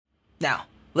Now,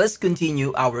 let's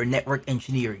continue our network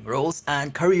engineering roles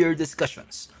and career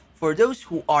discussions. For those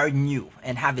who are new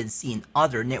and haven't seen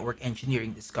other network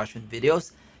engineering discussion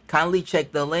videos, kindly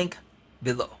check the link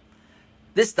below.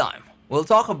 This time, we'll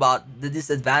talk about the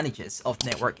disadvantages of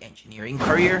network engineering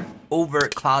career over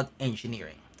cloud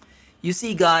engineering. You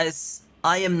see guys,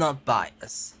 I am not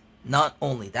biased. Not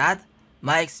only that,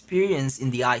 my experience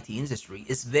in the IT industry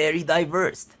is very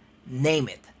diverse. Name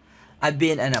it. I've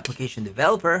been an application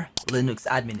developer, Linux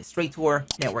administrator,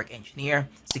 network engineer,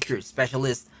 security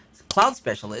specialist, cloud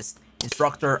specialist,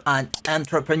 instructor, and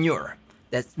entrepreneur.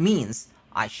 That means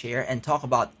I share and talk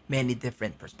about many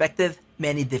different perspectives,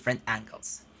 many different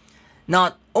angles.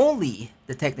 Not only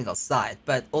the technical side,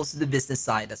 but also the business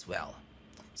side as well.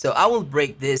 So I will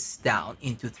break this down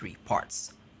into three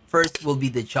parts. First will be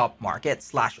the job market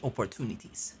 /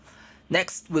 opportunities.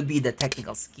 Next would be the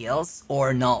technical skills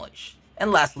or knowledge.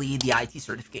 And lastly, the IT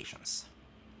certifications.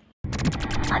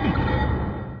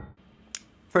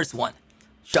 First one,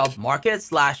 job market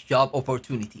 / job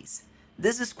opportunities.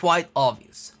 This is quite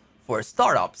obvious. For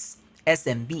startups,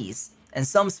 SMBs, and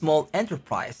some small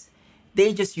enterprise,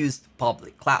 they just use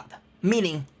public cloud,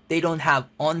 meaning they don't have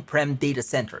on-prem data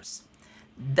centers.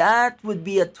 That would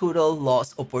be a total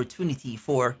lost opportunity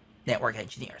for network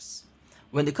engineers.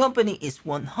 When the company is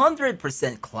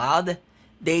 100% cloud,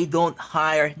 they don't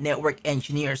hire network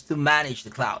engineers to manage the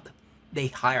cloud. They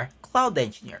hire cloud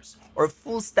engineers or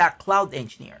full stack cloud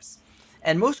engineers.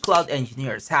 And most cloud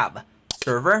engineers have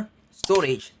server,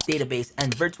 storage, database,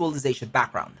 and virtualization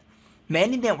background.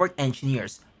 Many network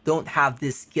engineers don't have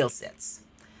these skill sets.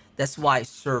 That's why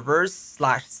servers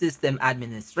 / system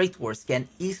administrators can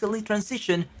easily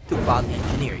transition to cloud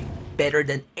engineering better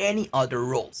than any other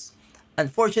roles.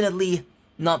 Unfortunately,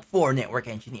 not for network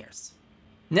engineers.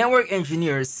 Network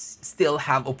engineers still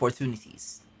have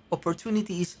opportunities.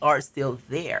 Opportunities are still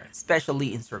there,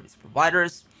 especially in service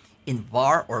providers, in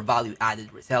VAR or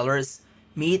value-added resellers,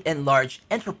 mid and large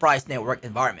enterprise network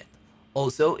environment.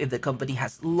 Also, if the company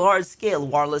has large-scale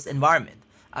wireless environment,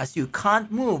 as you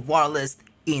can't move wireless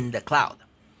in the cloud.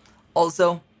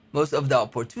 Also, most of the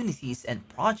opportunities and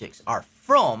projects are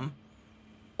from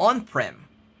on-prem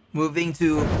moving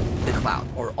to the cloud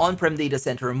or on-prem data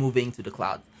center moving to the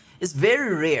cloud. It's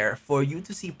very rare for you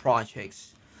to see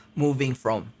projects moving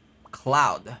from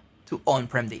cloud to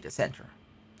on-prem data center.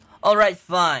 All right,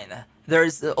 fine.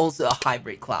 There's also a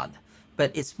hybrid cloud, but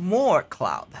it's more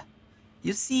cloud.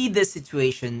 You see this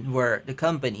situation where the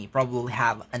company probably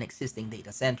have an existing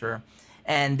data center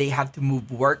and they have to move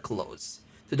workloads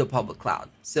to the public cloud.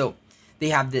 So they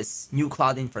have this new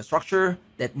cloud infrastructure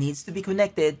that needs to be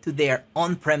connected to their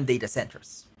on-prem data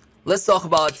centers. Let's talk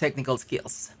about technical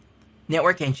skills.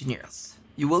 Network engineers,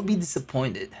 you will be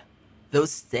disappointed.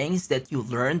 Those things that you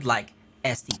learned like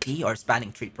STP or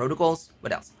spanning tree protocols,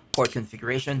 what else? Port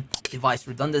configuration, device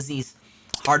redundancies,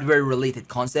 hardware related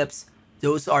concepts,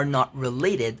 those are not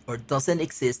related or doesn't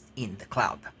exist in the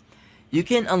cloud. You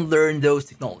can unlearn those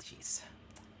technologies.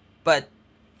 But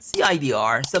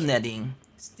CIDR, subnetting,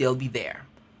 still be there.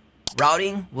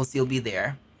 Routing will still be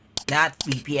there. NAT,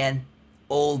 VPN,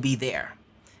 all be there.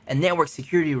 And network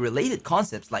security related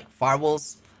concepts like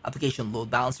firewalls, application load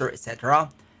balancer, etc.,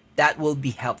 that will be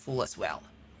helpful as well.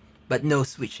 But no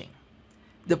switching.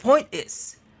 The point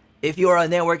is, if you are a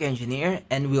network engineer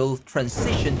and will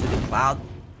transition to the cloud,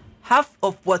 half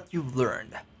of what you've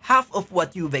learned, half of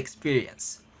what you've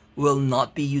experienced will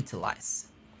not be utilized.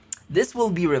 This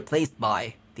will be replaced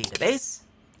by database,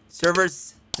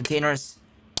 servers, containers,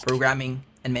 programming,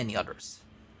 and many others.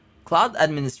 Cloud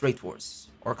administrators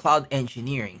or cloud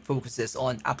engineering focuses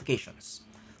on applications,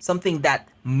 something that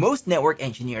most network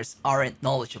engineers aren't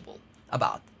knowledgeable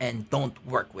about and don't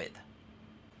work with.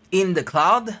 In the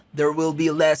cloud, there will be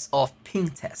less of ping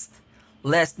test,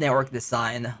 less network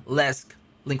design, less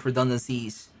link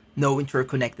redundancies, no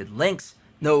interconnected links,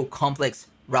 no complex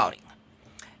routing.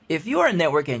 If you are a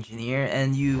network engineer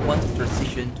and you want to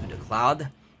transition to the cloud,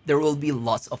 there will be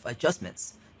lots of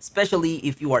adjustments, especially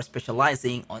if you are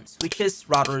specializing on switches,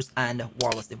 routers, and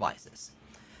wireless devices.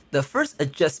 The first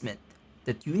adjustment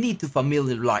that you need to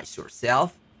familiarize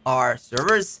yourself are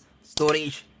servers,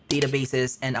 storage,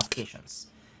 databases, and applications.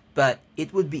 But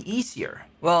it would be easier.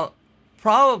 Well,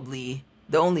 probably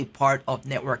the only part of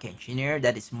network engineer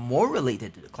that is more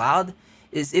related to the cloud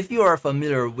is if you are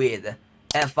familiar with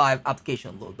F5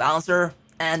 application load balancer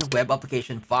and web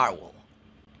application firewall.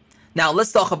 Now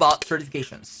let's talk about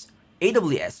certifications.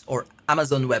 AWS or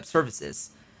Amazon Web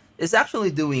Services is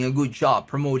actually doing a good job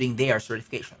promoting their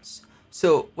certifications.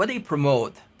 So what they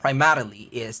promote primarily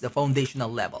is the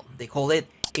foundational level. They call it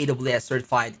AWS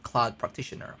Certified Cloud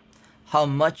Practitioner. How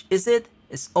much is it?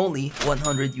 is only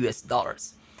 100 US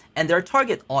dollars. And their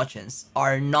target audience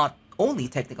are not only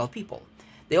technical people.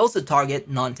 They also target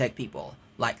non-tech people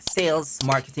like sales,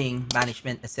 marketing,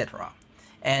 management, etc.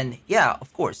 And yeah,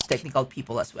 of course, technical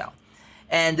people as well.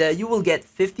 And you will get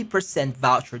 50%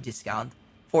 voucher discount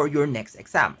for your next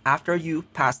exam after you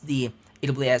pass the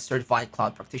AWS Certified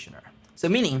Cloud Practitioner. So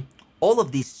meaning all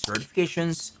of these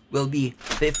certifications will be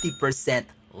 50%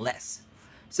 less.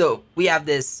 So we have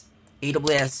this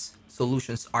AWS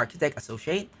Solutions Architect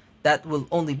Associate that will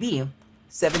only be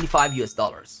 75 US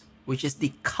dollars, which is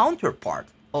the counterpart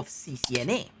of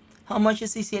CCNA. How much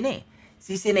is CCNA?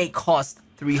 CCNA costs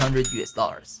 300 US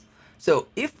dollars. So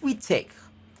if we take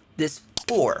this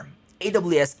 4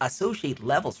 AWS Associate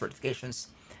level certifications,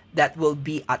 that will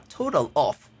be a total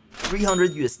of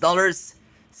 300 US dollars,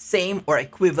 same or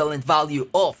equivalent value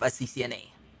of a CCNA.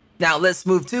 Now let's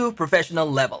move to professional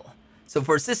level. So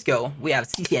for Cisco, we have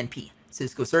CCNP,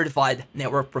 Cisco Certified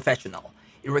Network Professional.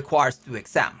 It requires 2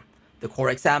 exams, the core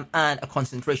exam and a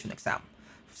concentration exam.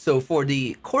 So for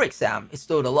the core exam, it's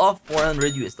total of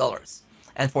 400 US dollars.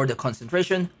 And for the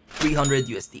concentration, 300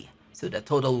 USD. So the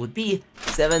total would be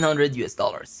 700 US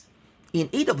dollars. In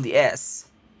AWS,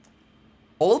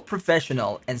 all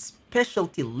professional and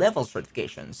specialty level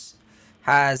certifications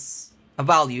has a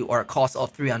value or a cost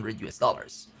of 300 US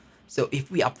dollars. So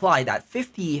if we apply that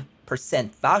 50%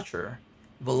 voucher,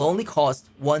 it will only cost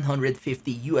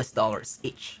 150 US dollars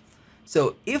each.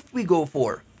 So if we go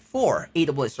for 4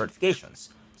 AWS certifications,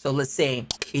 so let's say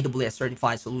AWS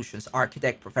Certified Solutions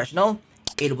Architect Professional,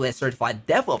 AWS Certified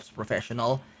DevOps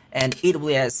Professional, and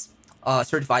AWS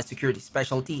Certified Security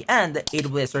Specialty, and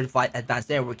AWS Certified Advanced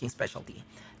Networking Specialty,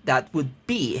 that would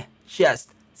be just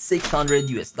 600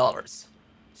 US dollars.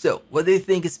 So what do you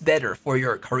think is better for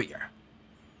your career?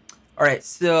 Alright,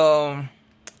 so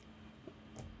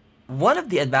one of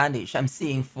the advantage I'm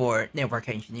seeing for network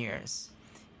engineers,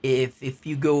 if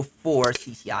you go for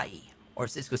CCIE or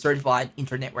Cisco Certified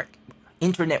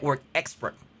Internetwork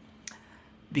Expert,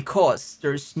 because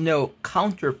there's no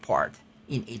counterpart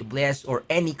in AWS or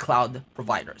any cloud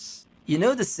providers. You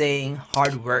know the saying,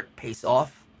 hard work pays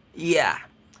off? Yeah,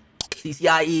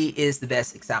 CCIE is the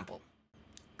best example.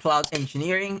 Cloud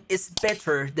engineering is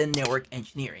better than network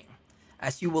engineering,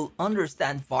 as you will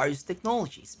understand various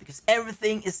technologies because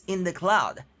everything is in the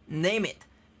cloud. Name it: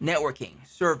 networking,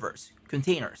 servers,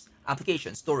 containers,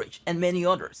 application storage, and many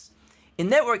others. In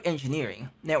network engineering,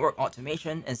 network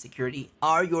automation and security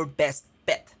are your best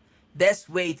bet. Best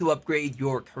way to upgrade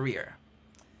your career.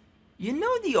 You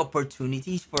know the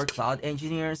opportunities for cloud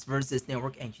engineers versus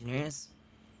network engineers?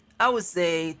 I would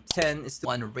say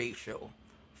 10:1 ratio.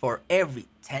 For every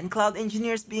 10 cloud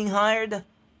engineers being hired,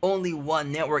 only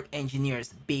 1 network engineer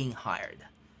is being hired,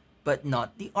 but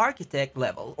not the architect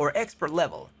level or expert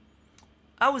level.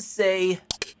 I would say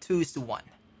 2:1.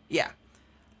 Yeah,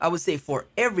 I would say for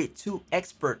every 2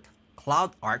 expert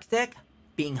cloud architect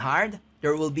being hired,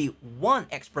 there will be 1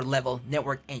 expert level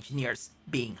network engineers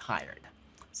being hired.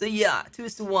 So yeah,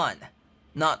 2:1.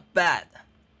 Not bad.